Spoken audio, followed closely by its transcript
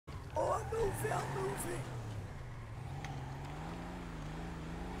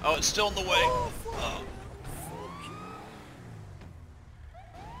Oh, it's still in the way. Oh.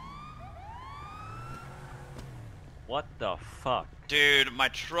 What the fuck? Dude, my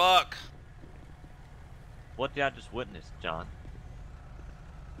truck. What did I just witness, John?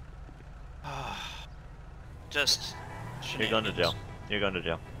 Just You're going to jail. You're going to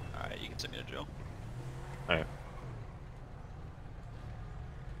jail. Alright, you can send me to jail. Alright.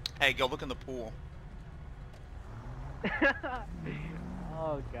 Hey, go look in the pool.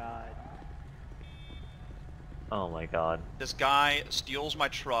 Oh god. Oh my god. This guy steals my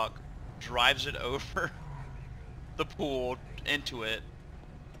truck, drives it over the pool, into it.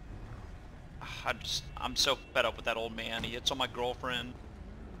 I'm so fed up with that old man. He hits on my girlfriend.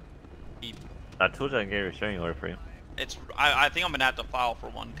 I told you I can get a restraining order for you. I think I'm gonna have to file for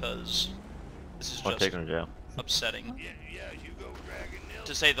one because this is I'll just take him to jail. upsetting, Yeah, you go dragging Nelson.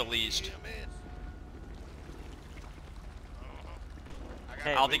 to say the least.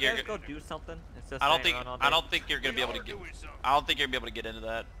 Hey, I don't think you're go do something. I don't think you're gonna be able to get. I don't think you're gonna be able to get into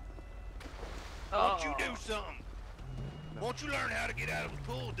that. Won't you do something? Won't you learn how to get out of the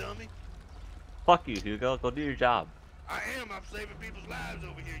pool, dummy? Fuck you, Hugo. Go do your job. I am. I'm saving people's lives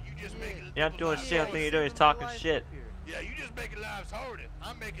over here. You just making You're not doing people's shit. I lives think you're harder. doing is talking shit. Yeah, you just making lives harder.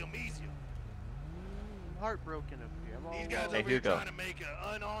 I'm making them easier. I'm heartbroken up here. I'm all These guys alone. Hey, over here Hugo. trying to make an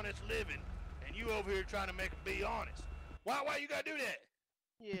unhonest living, and you over here trying to make them be honest. Why you gotta do that?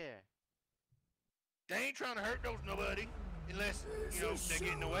 Yeah. They ain't trying to hurt nobody, unless, you know, they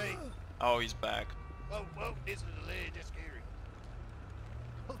get in the way. Oh, he's back. Whoa, this is the ledge, that's scary.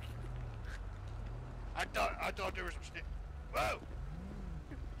 I thought there was some whoa!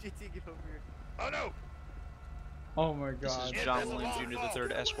 GT, get over here. Oh no! Oh my This is god. Yeah, John that's a Williams long Jr. fall.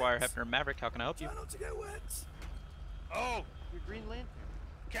 III, Esquire, Hefner, Maverick. How can I help you? Oh! Your Green Lantern.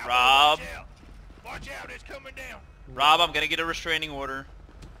 Cowboy, Rob. Watch out! Watch out, it's coming down! Rob, I'm gonna get a restraining order.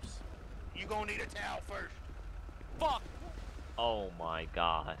 You gonna need a towel first. Fuck! Oh my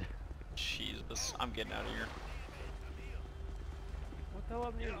god. Jesus, I'm getting out of here. What the hell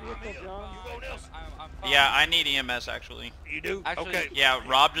happened to your vehicle, John? You go, Nelson. Yeah, I need EMS actually. You do? Actually, okay. Yeah,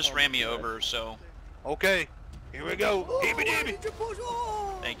 Rob just ran me over, so Okay. Here we go. Heebie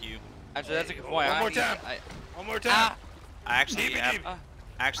deebie. thank you. Actually, that's a good point. One more time. One more time. I actually Heebie have,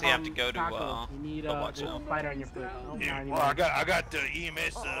 deebie. have to go to Taco, you need the watch a zone. spider on your foot. Oh, Yeah, not well, anymore. I got the EMS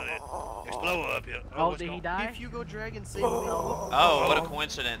exploder up here. Oh, what's did he going- die? If you go dragon, save me. Oh, what a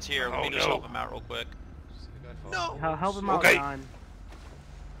coincidence. Here, let me just help him out real quick. No. Help him out, Okay. John.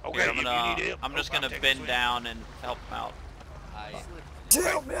 Okay, Here, if you need help, I'm just I'll gonna take a bend swing. down and help him out.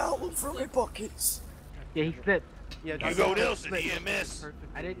 Help me out, look through my pockets. Yeah, he slipped. Yeah, You go, Nelson, EMS.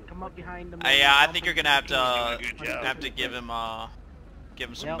 I didn't come up behind him. Yeah, I think you're gonna have to Good job. give him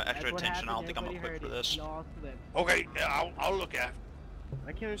some Yep, extra that's what attention. I don't think I'm happened. equipped for Everybody this. heard it. Y'all slipped. Okay, yeah, I'll look after.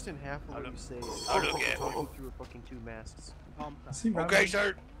 I can't understand half of what you say. I'll look at Talking through fucking two masks. Okay,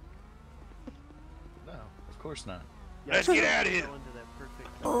 sir. No, of course not. Yeah, Let's get out of here. fell into that perfect-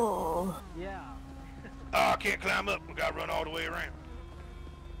 Oh. Yeah. Oh, I can't climb up. We gotta run all the way around.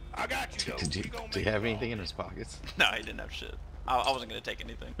 I got you, though. Did you, We gonna do you make have it anything all. in his pockets? No, he didn't have shit. I wasn't gonna take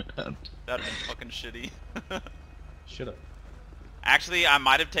anything. That'd have been fucking shitty. Shut up. Actually, I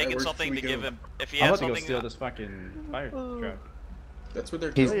might have taken where something should to we give go? him if he I'm had about to go something. steal this fucking fire truck. That's what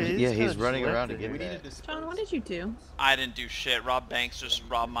they're He's, doing. yeah, yeah, kinda he's running just around to left get it. that. John, what did you do? I didn't do shit. Rob Banks just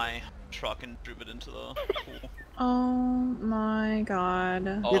robbed my truck and drove it into the pool. Oh my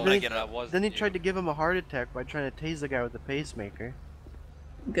god. Oh, then, get it, I wasn't then he you. tried to give him a heart attack by trying to tase the guy with the pacemaker.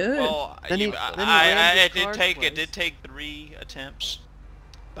 Good. Well, Then he- you, then he rammed his it did car take twice. 3 attempts,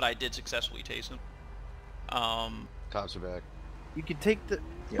 but I did successfully tase him. Cops are back. You could take the.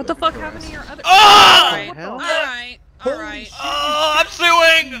 What the fuck happened to your other? Oh! Alright, Hell? alright, alright. Oh, I'm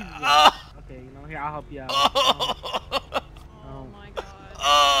suing! Oh! Okay, you know, here, I'll help you out. Oh my god.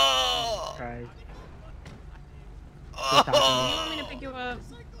 Oh! Christ. You want me to pick you up?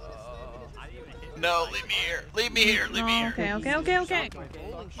 No, leave me here. Leave me here. Leave me here. Okay, okay, okay, okay.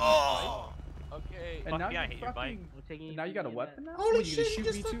 Oh! Okay. And now yeah, I you hate your bike. fucking. We're taking And now you got a in weapon now? Holy What, you gonna shit, you shoot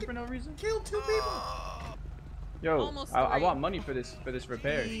just me too fucking for no reason? Killed 2 people. Yo, Almost I three. want money for this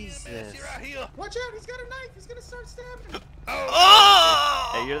repair. Jesus. You're right here. Watch out, he's got a knife. He's gonna start stabbing. Oh!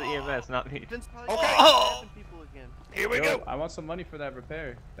 Hey, you're the EMS, not me. Vince probably Okay. stabbing people again. Here we Yo, go. I want some money for that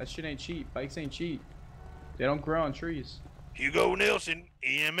repair. That shit ain't cheap. Bikes ain't cheap. They don't grow on trees. Hugo Nelson,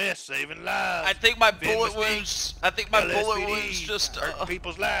 EMS, saving lives. I think my Vin bullet Mystique, wounds. I think my bullet LSPD, wounds just. hurting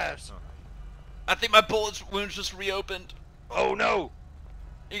people's lives. I think my bullet wounds just reopened. Oh no.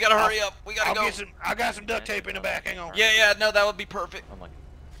 You gotta hurry up. We gotta go. I got some duct tape in the back. Hang on. Yeah, no, that would be perfect. I'm like,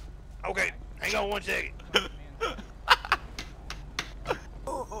 Okay, hang on 1 second.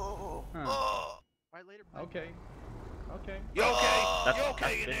 Huh. Right later. Okay. Okay. You okay? That's, You okay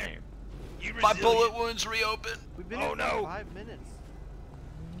that's in been there? here. You My resilient? bullet wounds reopen. We've been Oh, here no. for 5 minutes.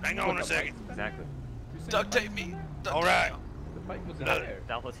 Hang on a second. Exactly. Duct tape me. Duct All tape right. me. The bike was The- there.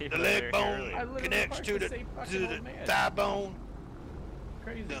 That was here The for leg here bone earlier. I literally connects parked to the the same fucking old man. thigh bone.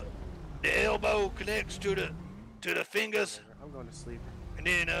 Crazy. The elbow connects to the fingers, I'm going to sleep. and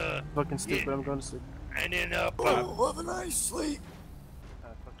then Fucking stupid. I'm going to sleep. and then Oh, have a nice sleep.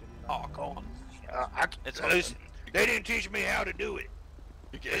 Oh, come on. It's listen. They didn't teach me how to do it.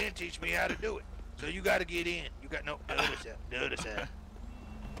 They didn't teach me how to do it. So you got to get in. You got no the other side. The other side.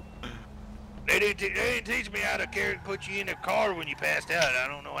 They didn't teach me how to put you in a car when you passed out. I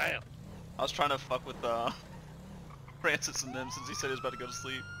don't know how. I was trying to fuck with Francis and them since he said he was about to go to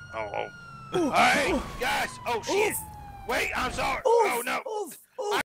sleep. Oh. All right, guys. Oh shit. Wait, I'm sorry. Oh no.